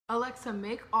Alexa,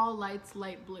 make all lights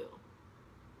light blue.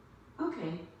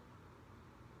 Okay.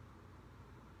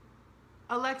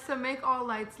 Alexa, make all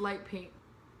lights light pink.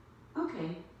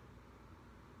 Okay.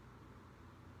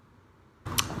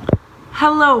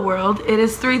 Hello world, it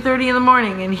is 3:30 in the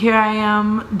morning and here I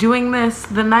am doing this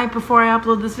the night before I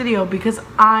upload this video because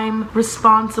I'm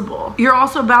responsible. You're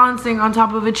also balancing on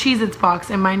top of a Cheez-Its box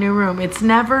in my new room. It's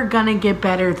never gonna get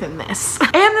better than this.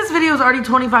 And this video is already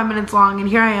 25 minutes long and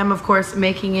here I am, of course,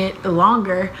 making it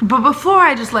longer. But before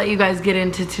I just let you guys get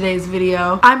into today's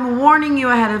video, I'm warning you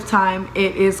ahead of time,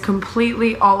 it is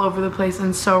completely all over the place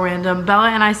and so random. Bella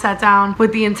and I sat down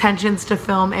with the intentions to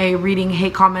film a reading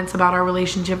hate comments about our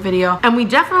relationship video. And we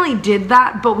definitely did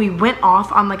that, but we went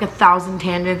off on like 1,000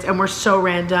 tangents and we're so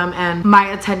random and my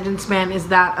attention span is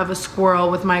that of a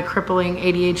squirrel with my crippling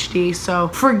ADHD. So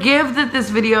forgive that this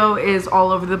video is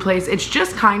all over the place. It's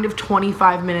just kind of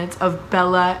 25 minutes of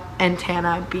Bella and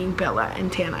Tana being Bella and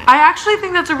Tana. I actually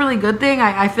think that's a really good thing.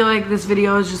 I feel like this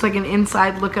video is just like an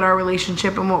inside look at our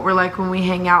relationship and what we're like when we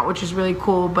hang out, which is really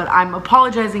cool, but I'm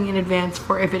apologizing in advance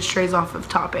for if it strays off of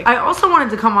topic. I also wanted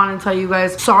to come on and tell you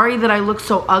guys, sorry that I look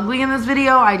so ugly in this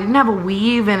video. I didn't have a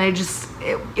weave and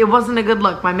it wasn't a good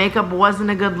look. My makeup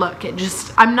wasn't a good look.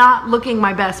 I'm not looking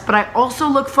my best, but I also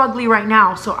look fugly right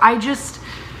now. So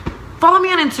follow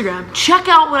me on Instagram. Check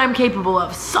out what I'm capable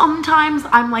of. Sometimes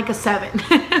I'm like a 7.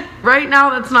 Right now,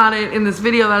 that's not it. In this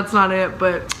video, that's not it,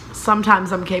 but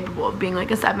sometimes I'm capable of being like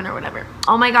a 7 or whatever.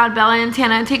 Oh my god, Bella and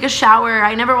Tana, take a shower.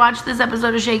 I never watched this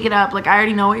episode of Shake It Up. Like, I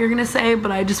already know what you're gonna say,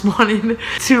 but I just wanted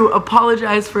to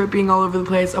apologize for it being all over the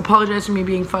place. Apologize for me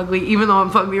being fugly, even though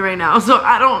I'm fugly right now. So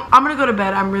I'm gonna go to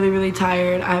bed. I'm really, really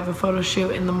tired. I have a photo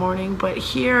shoot in the morning, but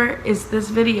here is this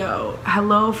video.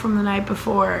 Hello from the night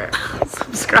before.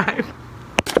 Subscribe.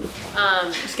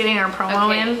 Just getting our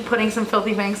promo in, putting some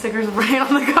Filthy Fang stickers right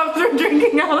on the cups we're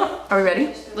drinking out of. Are we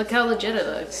ready? Look how legit it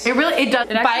looks. It does.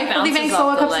 It Buy Filthy Fang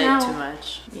solo cups now. Too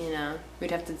much, you know.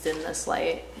 We'd have to dim this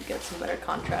light, get some better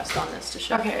contrast on this to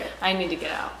show. Okay. I need to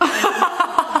get out.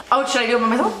 Oh, should I do it by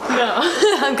myself? No,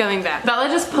 I'm coming back. Bella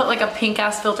just put like a pink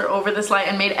ass filter over this light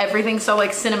and made everything so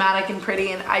like cinematic and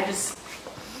pretty, and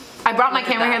I brought my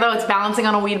camera here though. It's balancing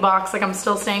on a weed box. Like, I'm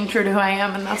still staying true to who I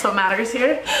am, and that's what matters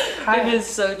here. It is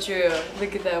so true.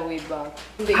 Look at that weed box.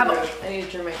 I need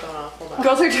to turn my phone off. Hold on.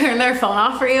 Girls are turning their phone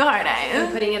off for you, aren't I?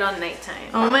 I'm putting it on nighttime.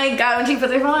 Oh my god, when she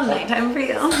puts her phone on nighttime for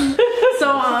you.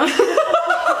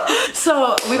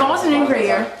 So we've almost been in for a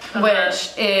year,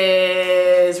 which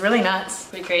is really nuts.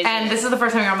 Pretty crazy. And this is the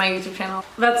first time you're on my YouTube channel.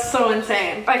 That's so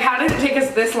insane. Like, how did it take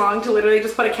us this long to literally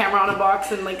just put a camera on a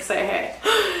box and like say hey?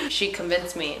 She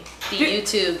convinced me. The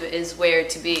YouTube is where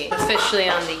to be. Officially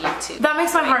on the YouTube. That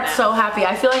makes my heart so happy.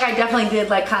 I feel like I definitely did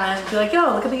like kind of be like,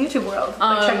 yo, look at the YouTube world.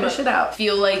 Like, check this shit out.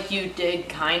 Feel like you did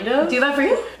kind of. Do that for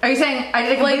you? Are you saying I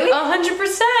did it completely? Like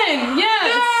 100%,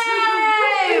 yes.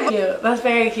 Cute. That's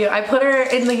very cute. I put her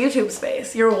in the YouTube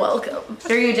space. You're welcome.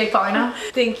 Are you Jake Paul now?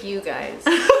 Thank you guys.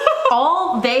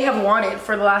 All they have wanted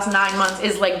for the last 9 months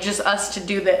is like just us to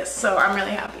do this. So I'm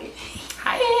really happy.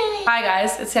 Hi. Hi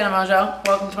guys, it's Tana Mongeau.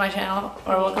 Welcome to my channel,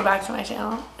 or welcome back to my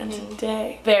channel. And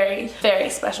today, very, very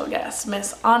special guest,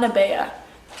 Miss Anabea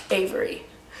Avery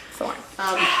Thorne.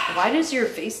 Why does your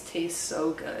face taste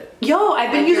so good? Yo,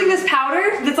 I've been using this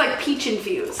powder that's like peach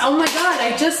infused. Oh my god,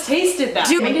 I just tasted that.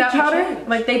 Do you make that powder?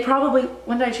 Like, they probably,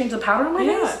 when did I change the powder on my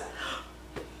face?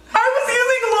 I was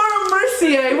using Laura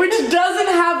Mercier, which doesn't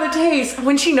have a taste.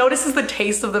 When she notices the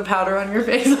taste of the powder on your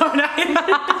face, aren't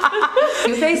I?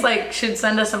 Your face like should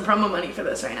send us some promo money for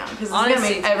this right now, because it's gonna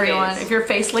make everyone. If you're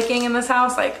face licking in this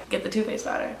house, like, get the Too Faced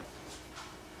powder.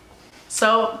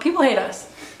 So people hate us.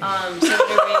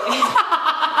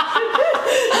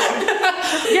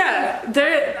 Yeah,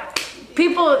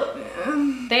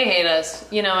 they hate us.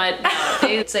 You know what?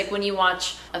 It's like when you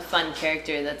watch a fun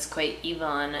character that's quite evil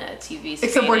on a TV screen.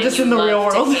 Except we're just in the real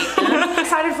world. I'm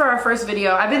excited for our first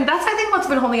video. That's I think what's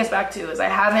been holding us back too, is I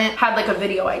haven't had like a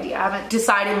video idea. I haven't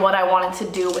decided what I wanted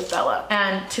to do with Bella.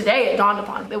 And today it dawned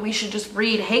upon me that we should just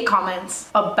read hate comments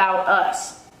about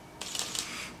us.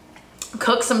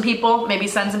 Cook some people, maybe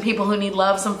send some people who need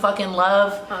love some fucking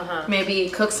love. Maybe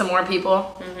cook some more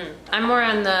people. I'm more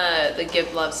on the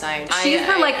give love side. She's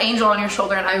the like angel on your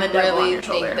shoulder, and I'm the devil on your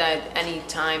shoulder. I really think that any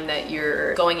time that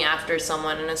you're going after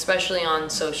someone, and especially on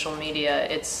social media,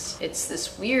 it's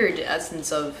this weird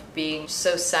essence of being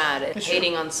so sad and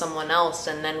hating on someone else,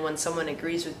 and then when someone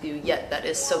agrees with you, yet that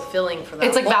is so filling for them.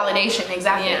 It's like validation,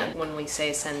 exactly. Yeah, when we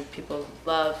say send people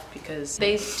love, because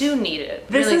they do need it.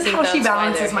 This is how she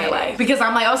balances my life. Because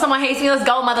I'm like, oh, someone hates me, let's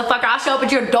go, motherfucker. I'll show up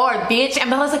at your door, bitch. And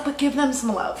Bella's like, but give them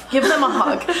some love. Give them a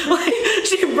hug. Like,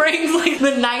 she brings like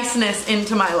the niceness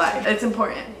into my life. It's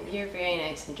important. you're very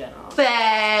nice in general.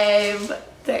 Babe.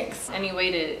 Thanks. Any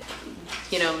way to,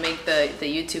 you know, make the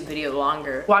YouTube video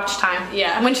longer? Watch time.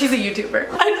 Yeah. When she's a YouTuber.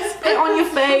 I just spit on your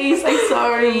face. I'm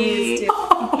sorry.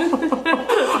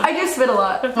 I do spit a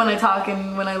lot when I talk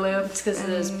and when I live. It's because of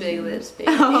those big lips,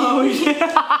 baby. Oh yeah.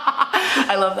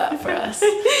 I love that for us.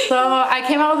 So I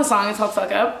came out with a song. It's called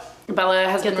Fuck Up. Bella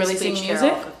has been releasing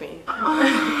music.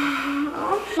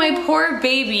 My poor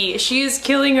baby. She is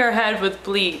killing her head with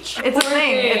bleach. It's a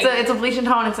thing. It's a bleach and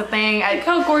tone. It's a thing. Look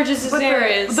how gorgeous his hair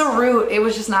is. The root, it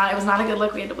was not a good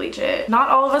look. We had to bleach it. Not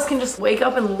all of us can just wake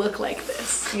up and look like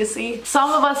this. You see?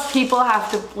 Some of us people have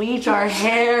to bleach our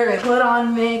hair and put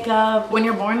on makeup. When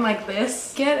you're born like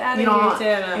this, get out of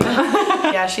here, Tana.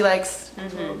 Yeah, she likes a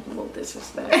little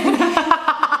disrespect.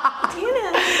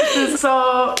 Tana.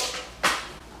 So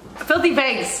Filthy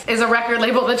Banks is a record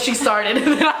label that she started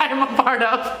that I'm a part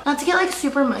of. Not to get like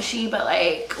super mushy, but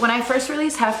like when I first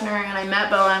released Hefner and I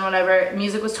met Bella and whatever,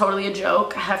 music was totally a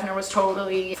joke. Hefner was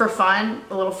totally for fun,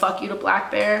 a little fuck you to Black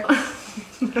Bear.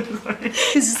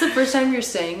 Is this the first time you're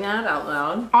saying that out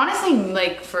loud? Honestly,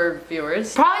 like for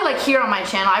viewers? Probably like here on my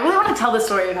channel. I really want to tell the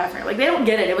story of Hefner. Like they don't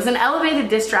get it. It was an elevated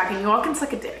diss track and you all can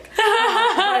suck a dick.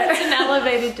 It's an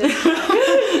elevated diss track.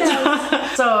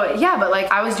 Yes. So yeah, but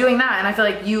like I was doing that and I feel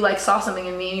like you like saw something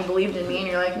in me and you believed in me and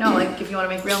you're like, no, like if you want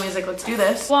to make real music, let's do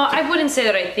this. Well, I wouldn't say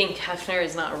that I think Hefner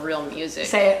is not real music.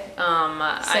 Say it.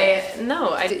 Say it.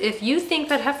 No, if you think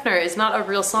that Hefner is not a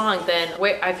real song, then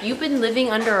wait, have you been living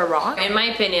under a rock? In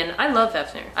my opinion, I love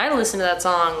Hefner. I listen to that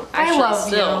song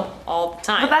actually all the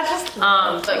time. But that's just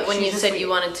but when you said you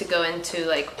wanted to go into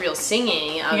like real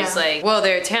singing, I was like, whoa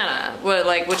there, Tana, what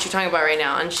you talking about right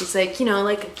now? And she's like, you know,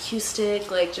 like acoustic,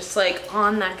 like just like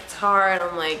on that guitar, and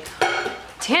I'm like,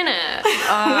 Tana,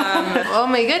 oh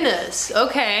my goodness,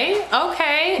 okay.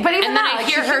 But even and then I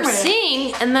hear her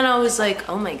sing, and then I was like,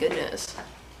 oh my goodness.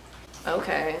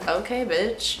 Okay,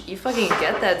 bitch. You fucking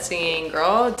get that singing,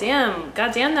 girl. Damn,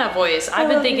 goddamn that voice. I've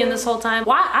been thinking this whole time,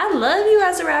 why? I love you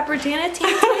as a rapper, Tana.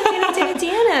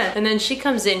 And then she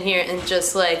comes in here and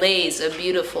just like lays a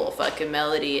beautiful fucking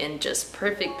melody and just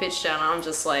perfect pitch down. I'm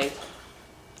just like,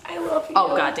 I love you.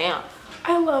 Oh, goddamn.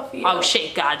 I love you. Oh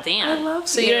shit, goddamn. I love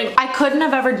you. I couldn't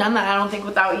have ever done that, I don't think,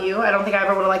 without you. I don't think I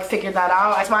ever would have like figured that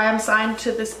out. That's why I'm signed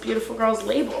to this beautiful girl's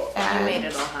label. And you made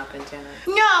it all happen, Tana.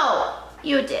 No!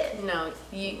 You did. No,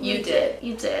 you did.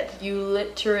 You did. You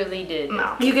literally did.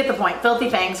 No. You get the point.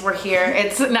 Filthy Fangs, we're here.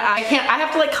 It's, no, I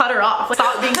have to like cut her off. Like,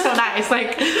 stop being so nice.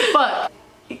 Like, but,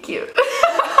 you're cute.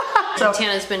 So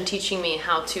Tana's been teaching me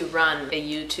how to run a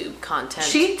YouTube content.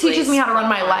 She teaches me how to run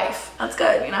my life. That's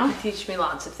good, you know? You teach me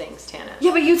lots of things, Tana.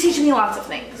 Yeah, but you teach me lots of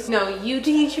things. No, you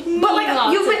teach me but like,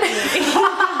 lots you've been of things.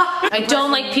 I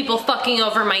don't like people fucking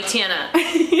over my Tana.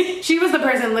 She was the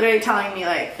person literally telling me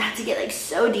like, not to get like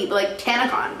so deep, like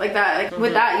TanaCon, like that. Like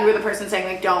with that, you were the person saying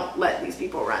like, don't let these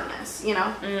people run this, you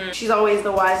know? She's always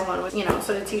the wise one with, you know,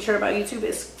 so to teach her about YouTube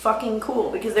is fucking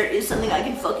cool because there is something I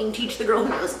can fucking teach the girl who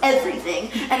knows everything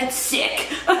and it's sick.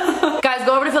 Guys,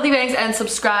 go over to Filthy Bangs and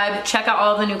subscribe. Check out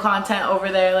all of the new content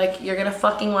over there. Like, you're gonna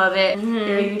fucking love it.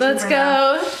 Let's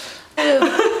go.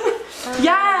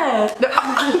 Yeah.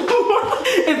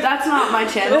 If that's not my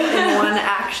channel in one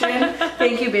action,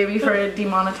 thank you, baby, for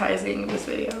demonetizing this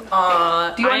video.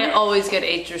 I always get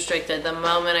age restricted the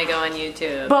moment I go on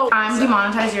YouTube. But I'm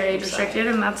demonetized, you're age restricted,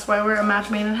 and that's why we're a match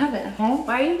made in heaven.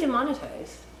 Why are you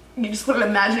demonetized? You just put an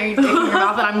imaginary dick in your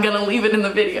mouth and I'm gonna leave it in the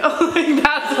video. Like,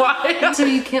 that's why. So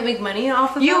you can't make money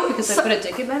off of that because I put a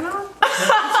dick in my mouth?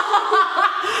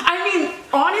 I mean,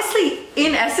 honestly,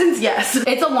 in essence, yes.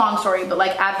 It's a long story, but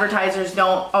like advertisers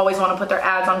don't always want to put their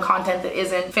ads on content that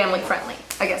isn't family friendly,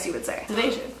 I guess you would say.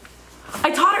 They should.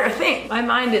 I taught her a thing. My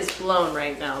mind is blown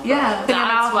right now. Bro. Yeah.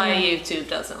 That's why YouTube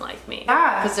doesn't like me.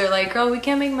 Yeah. Because they're like, girl, we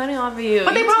can't make money off of you.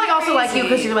 But they probably also like you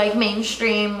because you're like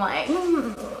mainstream, like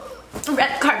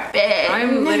red carpet.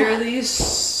 I'm literally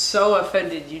so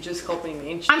offended you just called me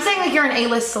mainstream. I'm saying like you're an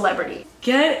A-list celebrity.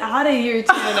 Get out of here,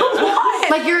 Tana. What?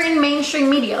 Like you're in mainstream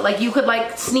media. Like you could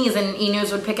like sneeze and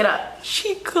E-News would pick it up.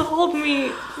 She called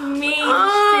me mainstream.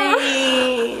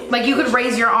 Like you could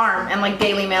raise your arm and like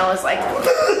Daily Mail is like.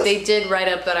 They did write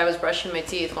up that I was brushing my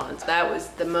teeth once. That was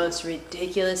the most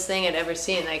ridiculous thing I'd ever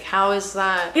seen. Like how is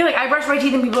that? Yeah, like I brush my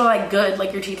teeth and people are like, good,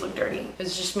 like your teeth look dirty.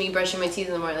 It's just me brushing my teeth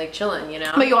in the morning, like chilling, you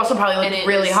know? But you also probably look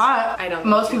really hot. I don't.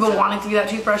 Most people wanted to be that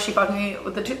toothbrush. She fucked me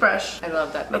with the toothbrush. I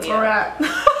love that video. That's where we're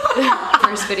at.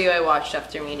 First video I watched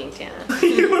after meeting Tana.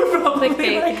 You were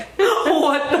probably like,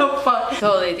 what the fuck?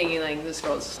 Totally thinking like, this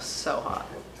girl's so hot.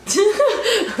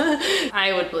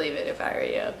 I would believe it if I were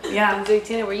you. Yeah. I'm like,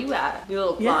 Tana, where you at? You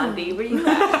little Yeah. blondie, where you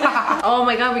at? Oh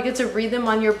my god, we get to read them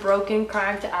on your broken,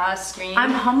 cracked ass screen.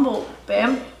 I'm humble,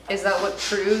 babe. Is that what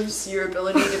proves your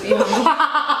ability to be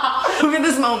humble? Look at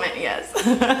this moment, yes.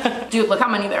 Dude, look how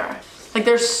many there are. Like,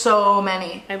 there's so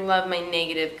many. I love my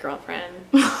negative girlfriend.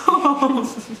 I'm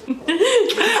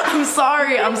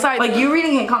sorry. Like, you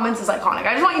reading hate comments is iconic.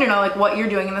 I just want you to know, like, what you're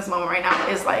doing in this moment right now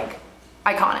is, like,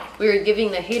 iconic. We're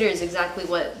giving the haters exactly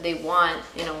what they want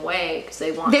in a way, because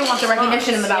they want the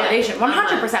recognition and the validation.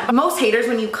 Yeah. 100%. Most haters,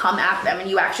 when you come at them and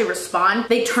you actually respond,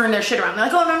 they turn their shit around. They're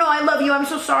like, oh, no, I love you. I'm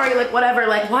so sorry. Like, whatever.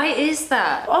 Like, Why is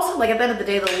that? also, like, at the end of the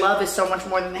day, the love is so much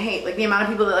more than the hate. Like, the amount of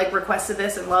people that, like, requested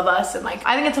this and love us, and, like,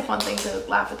 I think it's a fun thing to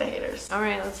laugh at the haters. All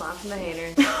right, let's laugh at the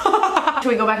haters. Should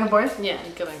we go back and forth? Yeah,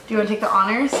 go back. Do you want to take the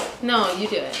honors? No, you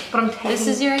do it. But I'm taking... This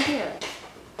is your idea.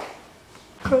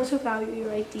 Pros who value your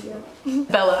idea.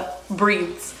 Bella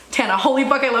breathes. Tana, holy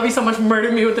fuck, I love you so much.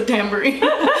 Murder me with the tambourine.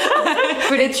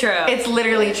 Pretty true. It's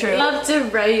literally true. I love to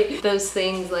write those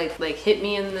things like hit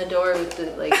me in the door with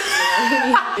the like.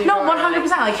 You know, No, 100%.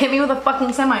 Like, hit me with a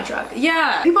fucking semi truck.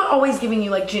 Yeah. People are always giving you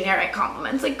like generic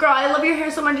compliments. Like, girl, I love your hair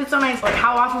so much. It's so nice. Like,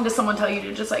 how often does someone tell you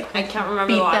to just like I can't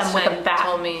remember beat the last them with time a bat?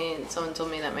 someone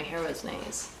told me that my hair was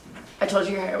nice. I told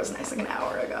you your hair was nice like an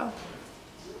hour ago.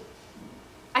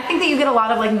 I think that you get a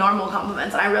lot of like normal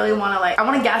compliments, and I really want to I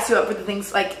want to gas you up for the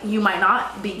things like you might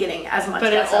not be getting as much.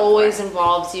 But gas it up always for.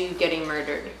 involves you getting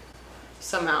murdered.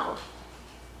 Somehow.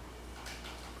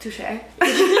 Touche. Let's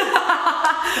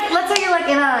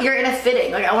say you're in a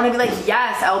fitting. Like, I want to be like,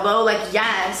 yes, elbow, like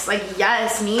yes,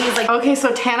 knees. Like, okay,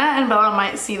 so Tana and Bella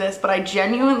might see this, but I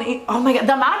genuinely, oh my god,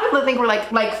 the amount of people that think we're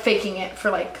like faking it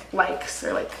for like likes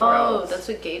or like Oh, throws. that's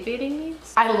what gay baiting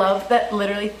means? I love that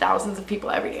literally thousands of people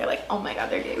every day are like, oh my god,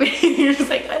 they're gay. You're just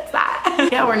like, what's that?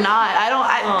 Yeah, we're not.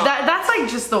 That's like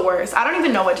just the worst. I don't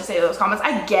even know what to say to those comments.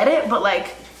 I get it, but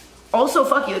like, also,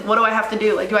 fuck you. Like, what do I have to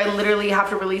do? Like, do I literally have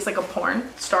to release like a porn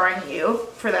starring you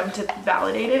for them to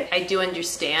validate it? I do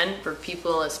understand for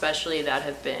people, especially that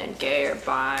have been gay or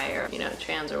bi or, you know,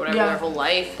 trans or whatever Yeah. their whole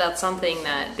life, that's something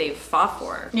that they've fought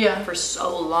for. Yeah. For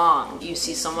so long. You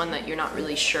see someone that you're not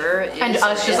really sure is And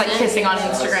us just like isn't. kissing on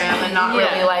Instagram and not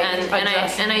really like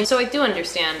addressing. so I do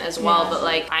understand as well, Yeah. but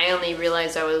like I only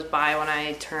realized I was bi when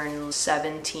I turned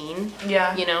 17.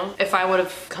 Yeah. You know, if I would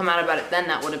have come out about it then,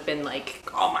 that would have been like,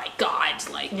 oh my god,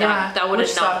 like Yeah, that would which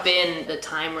have not sucks. been the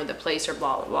time or the place or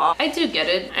blah blah blah. I do get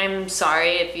it. I'm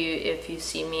sorry if you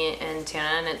see me and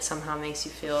Tana and it somehow makes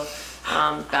you feel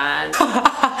bad.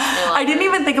 I didn't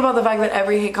even think about the fact that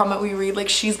every hate comment we read, like,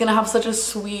 she's gonna have such a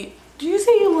sweet, do you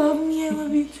say you love me? I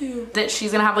love you too. That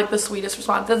she's gonna have like the sweetest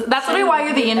response. That's literally why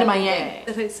you're the yin to my yang.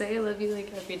 Did I say I love you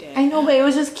like every day? I know, but it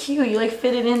was just cute. You like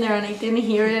fit it in there and I didn't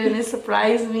hear it and it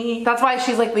surprised me. That's why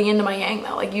she's like the yin to my yang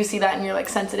though. Like, you see that and you're like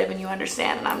sensitive and you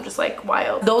understand, and I'm just like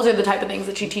wild. Those are the type of things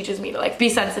that she teaches me, to like be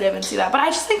sensitive and see that. But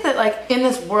I just think that like in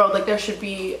this world, like there should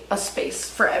be a space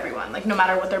for everyone, like no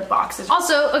matter what their box is.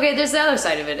 Also, okay, there's the other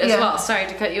side of it as Yeah. well. Sorry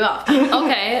to cut you off.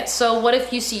 Okay, so what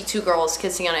if you see two girls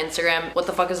kissing on Instagram? What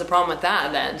the fuck is the problem with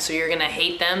that then? So you're gonna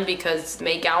hate them because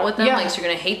make out with them? Yeah. Like, so you're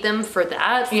gonna hate them for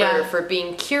that? For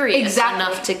being curious Exactly.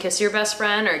 enough to kiss your best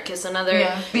friend or kiss another?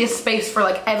 Yeah. Be a space for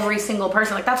like every single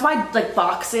person. Like, that's why like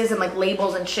boxes and like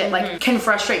labels and shit like can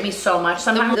frustrate me so much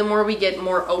sometimes. The more we get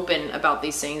more open about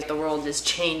these things, the world is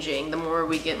changing. The more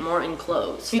we get more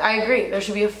enclosed. I agree. There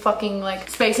should be a fucking like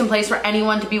space and place for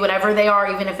anyone to be whatever they are,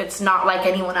 even if it's not like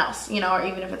anyone else, you know, or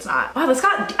even if it's not. Wow,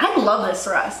 I love this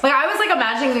for us. Like, I was like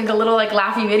imagining like a little like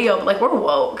laughy video, but like we're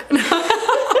woke.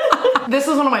 This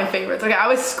was one of my favorites. Okay, I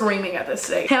was screaming at this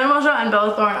today. Tana Mongeau and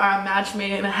Bella Thorne are a match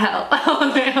made in hell.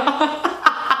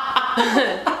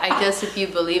 I guess if you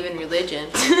believe in religion.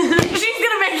 She's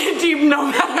gonna make it deep no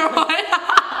matter what.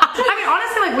 I mean,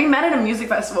 honestly, like, we met at a music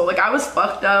festival. Like, I was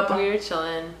fucked up. We were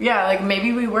chilling. Yeah, like,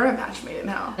 maybe we were a match made in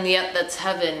hell. And yet that's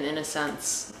heaven in a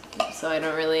sense. So I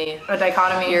don't really... A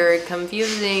dichotomy. You're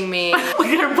confusing me. Look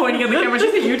at her pointing at the camera.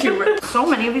 She's a YouTuber. So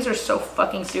many of these are so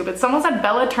fucking stupid. Someone said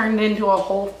Bella turned into a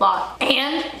whole thought.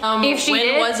 And if she when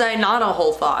did... was I not a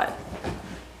whole thought?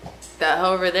 That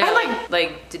over there,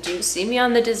 like, did you see me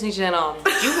on the Disney Channel?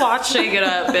 Did you watch Shake It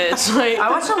Up, bitch? Like, I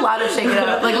watched a lot of Shake It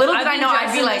Up. Like, little did I know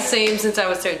I'd be like... the same since I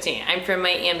was 13. I'm from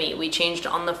Miami. We changed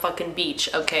on the fucking beach,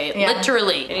 okay? Yeah.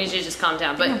 Literally. I need you to just calm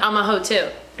down. But I'm a hoe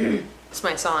too. It's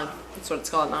my song. That's what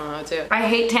it's called, lmao too. I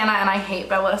hate Tana and I hate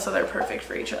Bella, so they're perfect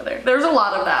for each other. There's a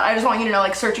lot of that. I just want you to know,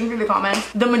 like, searching through the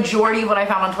comments, the majority of what I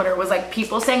found on Twitter was like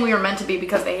people saying we were meant to be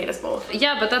because they hate us both.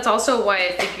 Yeah, but that's also why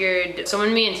I figured, so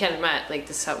when me and Tana met, like,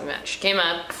 this is how we met. She came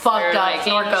up. Fucked up, like,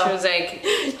 Norco. She was like,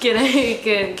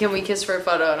 can we kiss for a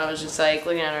photo? And I was just like,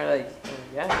 looking at her like,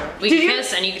 yeah. We can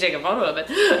kiss and you can take a photo of it.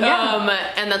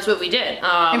 Yeah. And that's what we did.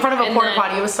 In front of a porta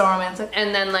potty, it was so romantic.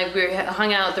 And then, like, we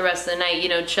hung out the rest of the night, you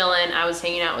know, chilling. I was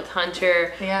hanging out with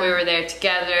Hunter. Yeah. We were there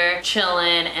together,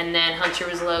 chilling, and then Hunter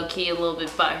was low-key a little bit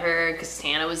butthurt because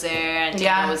Tana was there, and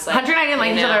Tana was like... Hunter and I didn't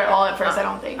like each other at all at first, I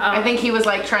don't think. I think he was,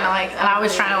 like, trying to, like, and I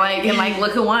was trying to, like, and, like,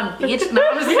 look who won, bitch. No,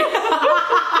 I'm just kidding.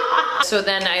 So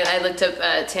then I looked up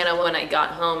Tana when I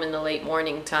got home in the late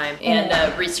morning time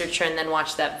and researched her and then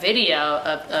watched that video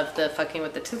of the fucking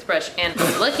with the toothbrush, and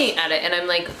I'm looking at it and I'm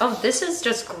like, oh, this is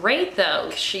just great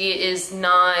though. She is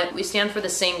not, we stand for the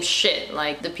same shit.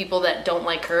 Like, the people that don't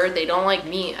like her, they don't like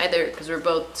me either, because we're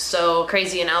both so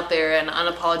crazy and out there and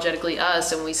unapologetically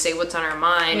us, and we say what's on our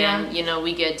mind, and you know,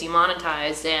 we get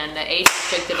demonetized and age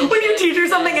restricted. When you teach her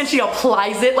something and she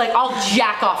applies it, like, I'll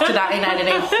jack off to that in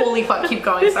editing. Holy fuck, keep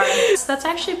going, sorry. That's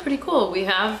actually pretty cool. We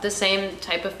have the same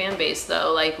type of fan base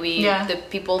though. Like, we, the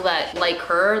people that like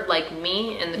her like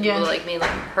me, and the people that like me like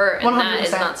her, and 100%. That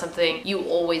is not something you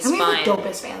always find. We have the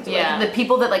dopest fans. Like, the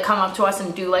people that like come up to us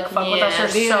and do like fuck with us are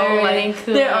so like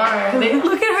cool. They are.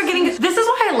 Look at her getting. This is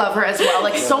why I love her as well.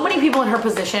 Like, so many people in her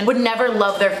position would never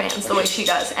love their fans the way she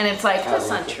does, and it's like that's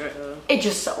not true. It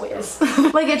just so is.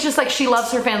 Like, it's just like she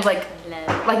loves her fans like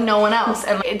no one else,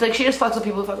 and it's like she just fucks with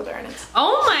people who fuck with her, and it's.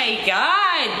 Oh my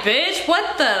god, bitch!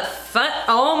 What the fuck?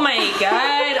 Oh my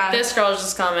god! This girl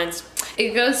just comments.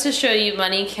 It goes to show you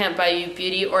money can't buy you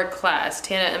beauty or class.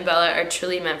 Tana and Bella are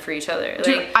truly meant for each other. Like,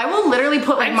 dude, I will literally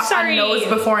put like a nose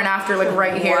before and after, like,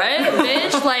 right here. What,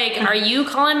 bitch? Like, are you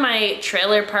calling my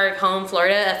trailer park home,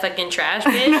 Florida, a fucking trash,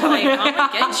 bitch? Like, I'm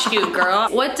against you, girl.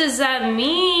 What does that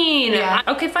mean? Yeah.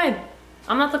 Okay, fine.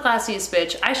 I'm not the classiest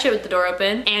bitch. I shit with the door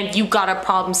open, and you got a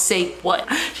problem, say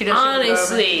what? She does.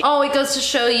 Honestly. Oh, it goes to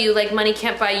show you, like, money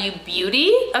can't buy you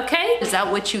beauty, okay? Is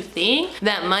that what you think?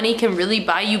 That money can really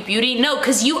buy you beauty? No,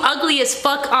 because you ugly as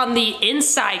fuck on the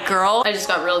inside, girl. I just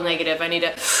got real negative. I need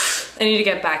to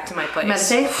get back to my place.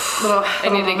 Meditate. I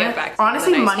need to get back to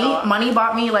honestly, money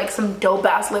bought me like some dope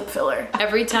ass lip filler.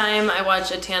 Every time I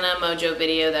watch a Tana Mongeau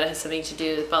video that has something to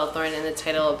do with Bella Thorne in the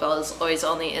title, Bella's always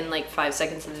only in like 5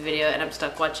 seconds of the video, and I'm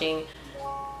stuck watching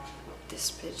this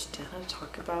bitch Tana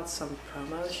talk about some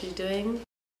promo she's doing.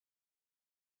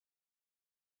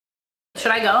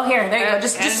 Should I go? Here, there you go.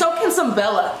 Just soak in some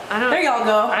Bella. There y'all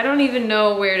go. I don't even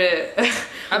know where to.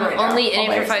 I'm only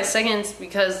in it for 5 seconds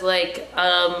because, like,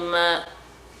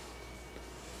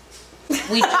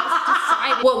 we just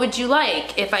decided. What would you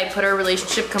like if I put our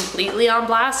relationship completely on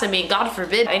blast? I mean, God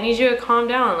forbid. I need you to calm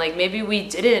down. Like, maybe we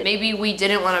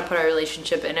didn't want to put our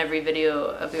relationship in every video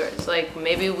of yours. Like,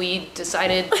 maybe we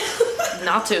decided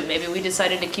not to. Maybe we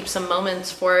decided to keep some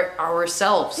moments for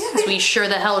ourselves. Yeah. We sure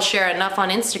the hell share enough on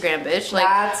Instagram, bitch. Like,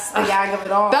 that's the gag of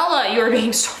it all. Bella, you are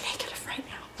being so negative right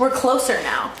now. We're closer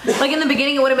now. Like, in the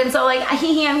beginning, it would have been so like,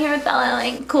 hee, I'm here with Bella.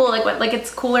 Like, cool. Like, what? Like,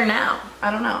 it's cooler now. I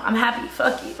don't know. I'm happy.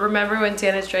 Fuck you. Remember when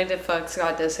Tana's trying to fuck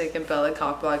Scott Disick and Bella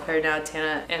cockblock her? Now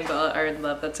Tana and Bella are in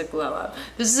love. That's a glow up.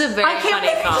 This is a very funny comment. I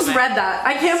can't believe you just read that.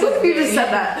 I can't believe you just said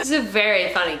that. This is a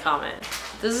very funny comment.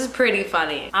 This is pretty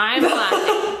funny. I'm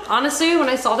laughing. Honestly, when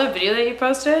I saw the video that you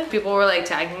posted, people were like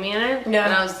tagging me in it. Yeah.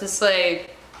 And I was just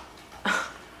like,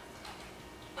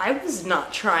 I was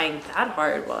not trying that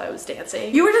hard while I was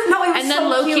dancing. You were just, no, it was and then so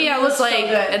low-key, cute. I was like,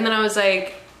 and then I was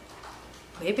like,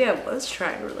 maybe I was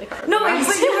trying really hard. No, it was,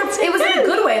 like, it was in a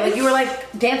good way. Like, you were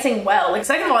like dancing well. Like,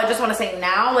 second of all, I just want to say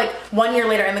now, like 1 year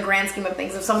later, in the grand scheme of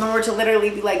things, if someone were to literally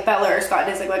be like Bella or Scott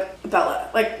Disick, like Bella,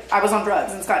 like I was on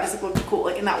drugs and Scott Disick looked cool,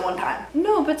 like in that one time.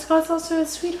 No, but Scott's also a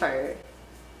sweetheart.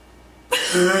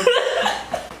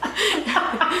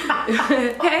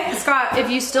 Okay, Scott, if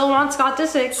you still want Scott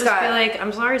Disick, just be like,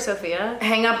 I'm sorry, Sophia.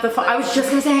 Hang up the phone. I was just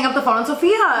gonna say hang up the phone on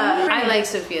Sophia. I like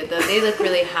Sophia though. They look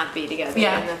really happy together.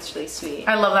 Yeah. And that's really sweet.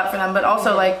 I love that for them, but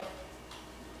also like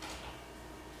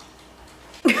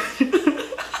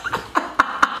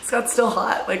Scott's still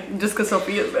hot, like just cause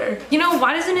Sophia's there. You know,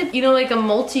 why doesn't it, you know, like a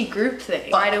multi-group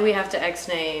thing? Why do we have to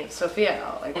X-nay Sophia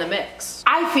out, like in the mix?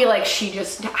 I feel like she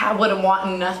just wouldn't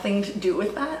want nothing to do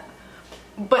with that.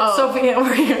 But Sophia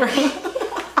over here.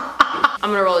 I'm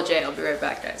gonna roll a J. I'll be right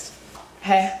back, guys.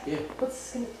 Hey. Yeah.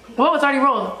 What's gonna... Well, it's already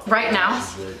rolled. Right now,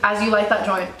 as you light that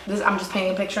joint, I'm just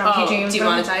painting a picture. I'm teaching you.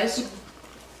 Demonetized?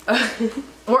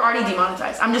 We're already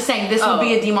demonetized. I'm just saying this would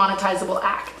be a demonetizable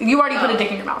act. You already put a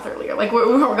dick in your mouth earlier. Like we're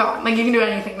gone. Like you can do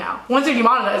anything now. Once you're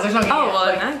demonetized, there's no getting it. Well,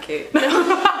 Like, in that case.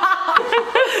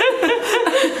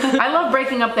 I love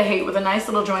breaking up the hate with a nice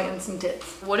little joint and some tits.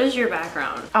 What is your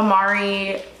background?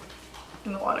 Amari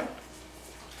in the water.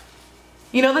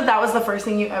 You know that was the first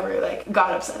thing you ever like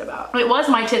got upset about. It was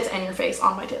my tits and your face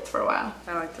on my tits for a while.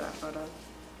 I liked that photo.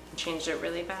 Changed it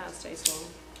really fast, I see.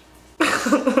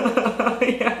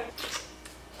 Yeah.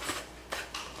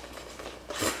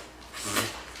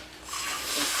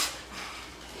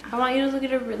 I want you to look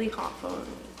at a really hot phone.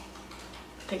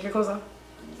 Take your clothes off.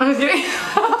 I'm just kidding.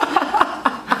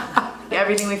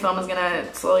 Everything we film is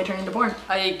gonna slowly turn into porn.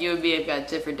 I think you and me have got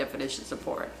different definitions of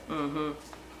porn.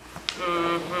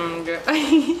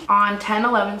 On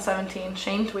 10/11/17,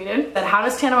 Shane tweeted that how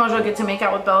does Tana Mongeau get to make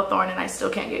out with Bella Thorne and I still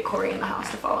can't get Corey in the house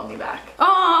to follow me back?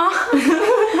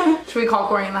 Aww. Should we call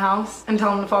Corey in the house and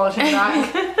tell him to follow Shane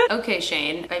back? Okay,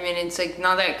 Shane. I mean, it's like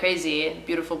not that crazy. A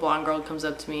beautiful blonde girl comes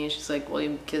up to me and she's like, will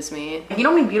you kiss me? You know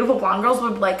how many beautiful blonde girls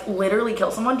would like literally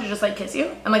kill someone to just like kiss you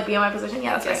and like be in my position?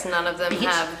 Yeah, that's I guess right. none of them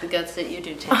have the guts that you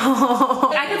do, Tana.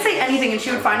 I could say anything and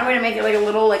she would find a way to make it like a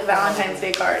little like Valentine's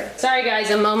Day card. Sorry guys,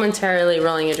 I'm momentarily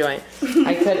rolling a joint.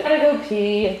 I gotta go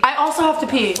pee. I also have to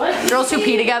pee. What? Girls who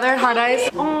pee together, hard eyes.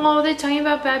 Oh, they're talking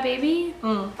about Bad Baby?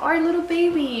 Our little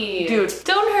baby. Dude.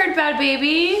 Don't hurt Bad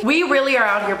Baby. We really are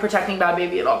out here protecting Bad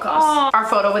Baby at all costs. Aw. Our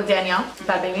photo with Danielle,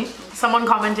 Bad Baby. Someone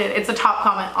commented, it's a top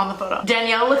comment on the photo.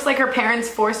 Danielle looks like her parents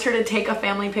forced her to take a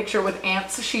family picture with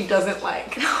ants she doesn't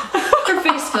like. Her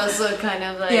face does look kind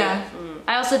of like... Yeah.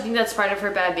 I also think that's part of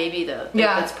her Bad Baby though. Like,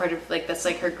 Yeah. That's part of, like, that's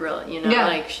like her grill, you know? Yeah.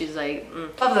 Like, she's like...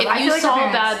 Love them. I If feel you like her saw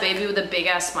parents- Bad Baby with a big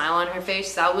ass smile on her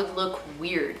face, that would look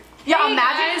weird. Yeah, Hey,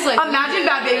 imagine, guys, like, imagine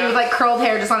Bad Baby with like curled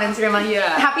hair just on Instagram like, Yeah.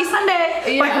 Happy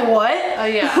Sunday. Yeah. Like what? Oh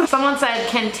yeah. Someone said,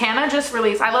 can Tana just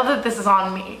release, I love that this is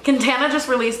on me. Can Tana just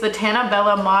release the Tana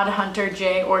Bella Mod Hunter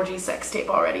J orgy sex tape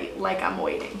already? Like I'm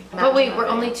waiting. But wait, Imagine we're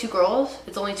that. only 2 girls?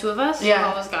 It's only 2 of us? Yeah.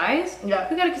 All of us guys? Yeah.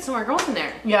 We gotta get some more girls in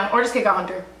there. Yeah, or just kick out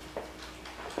Hunter.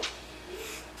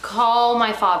 Call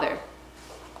my father.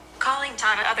 Calling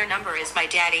Tana, other number is my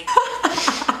daddy.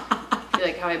 You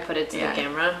like how I put it to Yeah. the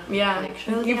camera? Yeah, Like,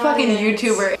 show you the fucking audience.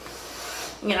 YouTuber.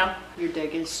 You know? Your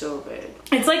dick is so big.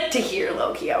 It's like to hear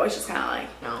low key. I was just kind of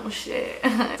like, no shit.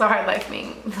 It's a hard life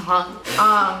being hung.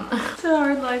 It's a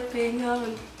hard life being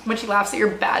hung. When she laughs at your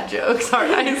bad jokes, hard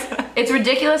eyes. It's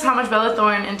ridiculous how much Bella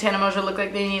Thorne and Tana Mongeau look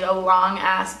like they need a long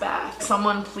ass bath.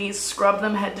 Someone please scrub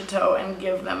them head to toe and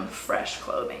give them fresh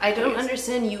clothing. I don't please.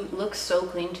 understand. You look so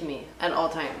clean to me at all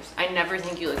times. I never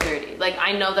think you look dirty. Like,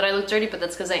 I know that I look dirty, but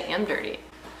that's because I am dirty.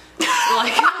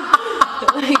 like,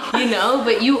 you know,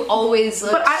 but you always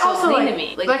look But I so also, clean like- to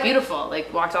me. Like, like- beautiful.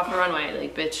 Like, walked off the runway.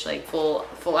 Like, bitch, like, full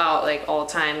out, like, all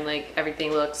the time. Like,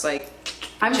 everything looks like...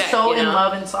 I'm check, so you in know?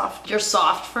 love and soft. You're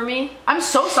soft for me. I'm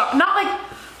so soft. Not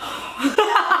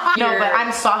like... no, You're but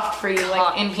I'm soft for you,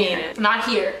 like in here. confident. Not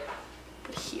here,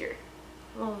 but here.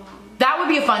 That would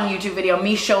be a fun YouTube video,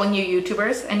 me showing you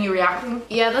YouTubers and you reacting.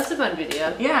 Yeah, that's a fun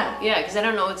video. Yeah. Yeah, because I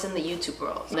don't know what's in the YouTube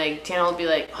world. Like, Tana will be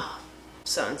like, oh,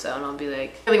 so-and-so, and I'll be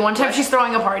like... Like one time she's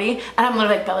throwing a party and I'm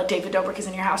literally like, Bella, David Dobrik is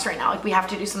in your house right now. Like we have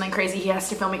to do something crazy. He has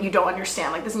to film it. You don't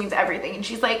understand. Like this means everything. And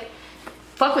she's like,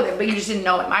 fuck with him, but you just didn't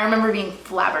know him. I remember being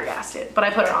flabbergasted, but I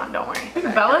put it on, don't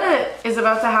worry. Bella is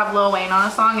about to have Lil Wayne on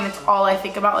a song and it's all I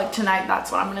think about. Like tonight,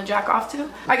 that's what I'm gonna jack off to.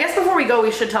 I guess before we go,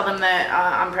 we should tell them that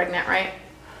I'm pregnant, right?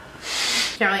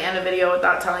 Can't really end a video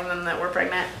without telling them that we're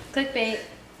pregnant. Clickbait.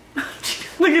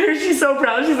 Look at her, she's so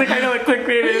proud. She's like, I know what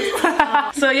clickbait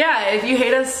is. So yeah, if you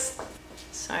hate us,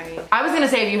 Sorry. I was gonna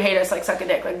say if you hate us, like suck a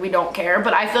dick, like we don't care.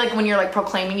 But I feel like when you're like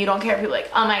proclaiming you don't care, people are like,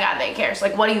 oh my god, they care. So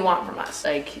like, what do you want from us?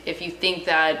 Like, if you think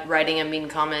that writing a mean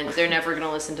comment, they're never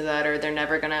gonna listen to that, or they're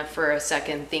never gonna for a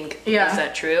second think, Yeah. is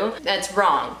that true? That's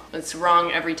wrong. It's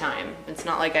wrong every time. It's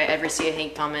not like I ever see a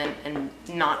hate comment and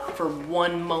not for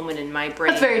one moment in my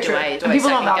brain That's very true. do I And people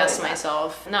don't second guess validate that.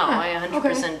 myself. No, Yeah, I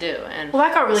 100% do. And Well,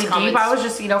 that got really these deep. comments- I was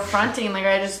just, you know, fronting. Like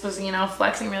I just was, you know,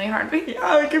 flexing really hard. But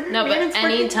yeah, like, if No, you're but being fucking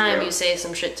anytime true. you say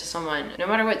some shit to someone, no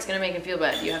matter what, it's gonna make them feel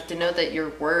bad. You have to know that your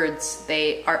words,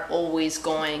 they are always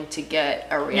going to get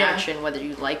a reaction, whether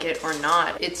you like it or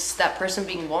not. It's that person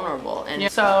being vulnerable. And Yeah.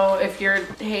 So if you're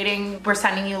hating, we're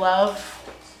sending you love.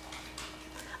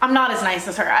 I'm not as nice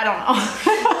as her. I don't know.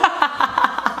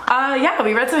 Yeah,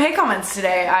 we read some hate comments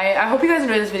today. I hope you guys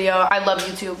enjoyed this video. I love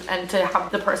YouTube, and to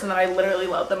have the person that I literally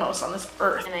love the most on this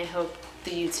earth. I hope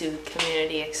the YouTube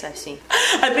community accepts me?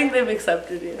 I think they've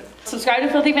accepted you. Subscribe to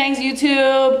Filthy Fangs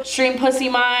YouTube, stream Pussy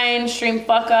Mine, stream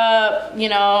Fuck Up, you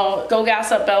know, go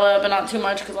gas up Bella, but not too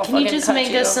much because I'll Can fucking you just cut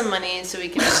make you. us some money so we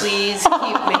can please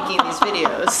keep making these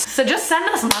videos? So just send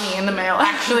us money in the mail,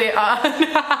 actually.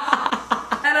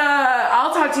 And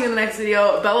I'll talk to you in the next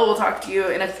video. Bella will talk to you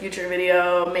in a future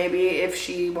video, maybe if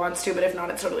she wants to, but if not,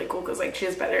 it's totally cool because like she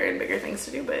has better and bigger things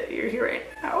to do, but you're here right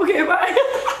now. Okay, bye.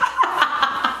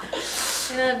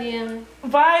 I love you.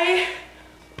 Bye.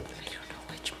 I don't know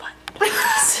which button.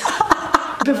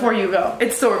 Before you go,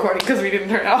 it's still recording because we didn't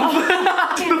turn it off.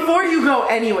 Before you go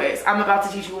anyways, I'm about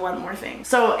to teach you one more thing.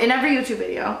 So in every YouTube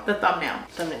video, the thumbnail,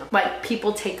 like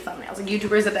people take thumbnails, like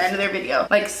YouTubers at the end of their video,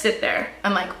 like sit there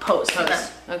and like pose.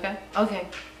 Okay.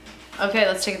 Okay,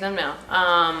 let's take them now.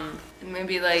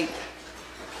 Maybe like,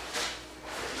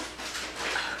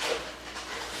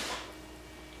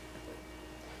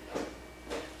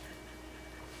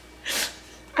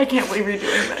 I can't believe you're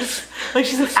doing this. Like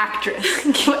she's an actress.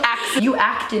 You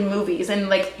act in movies and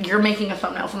like you're making a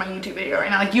thumbnail for my YouTube video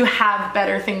right now. Like you have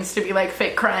better things to be like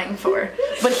fake crying for.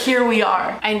 But here we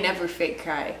are. I never fake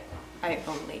cry. I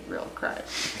only real cry.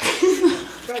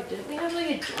 Bro, didn't we have like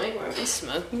a joint where we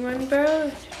smoking one,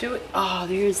 bro? Do it. Oh,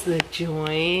 there's the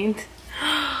joint.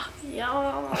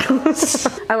 Yeah.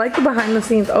 I like the behind the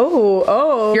scenes.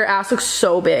 Oh. Your ass looks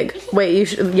so big. Wait, you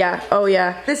should, yeah. Oh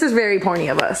yeah. This is very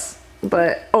porny of us.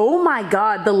 But oh my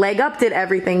god, the leg up did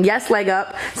everything. Yes, leg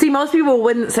up. See, most people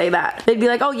wouldn't say that. They'd be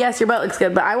like, oh yes, your butt looks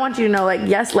good. But I want you to know, like,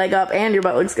 yes, leg up and your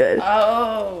butt looks good.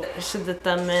 Oh, should the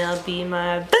thumbnail be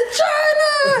my vagina?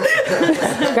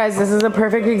 Guys, this is a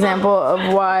perfect example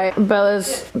of why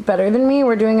Bella's better than me.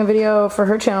 We're doing a video for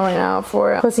her channel right now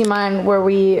for Pussy Mine where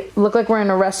we look like we're in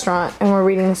a restaurant and we're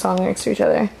reading the song lyrics to each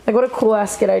other. Like, what a cool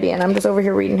ass skit idea. And I'm just over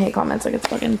here reading hate comments like it's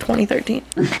fucking 2013.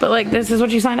 But like, this is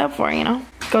what you signed up for, you know?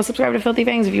 Go subscribe to Filthy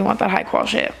Fangs if you want that high qual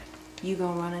shit. You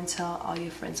gonna run and tell all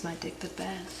your friends my dick the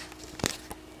best.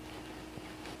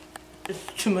 It's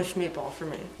too much meatball for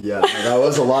me. Yeah, that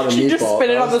was a lot of meatball. You just spit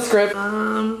it on the script.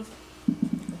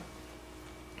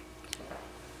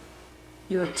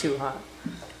 You look too hot.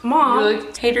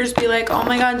 Mom, haters be like, oh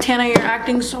my god, Tana, you're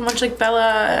acting so much like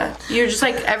Bella. You're just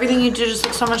like, everything you do just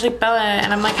looks so much like Bella.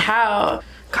 And I'm like, how?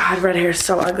 God, red hair is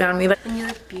so ugly on me. Like, and you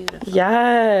look beautiful.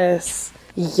 Yes.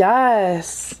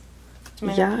 Yes. Is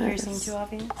my nipple piercing too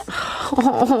obvious?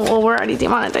 Oh, well, we're already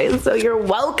demonetized, so you're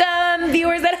welcome,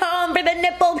 viewers at home, for the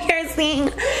nipple piercing.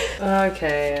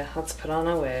 Okay, let's put on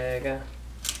a wig.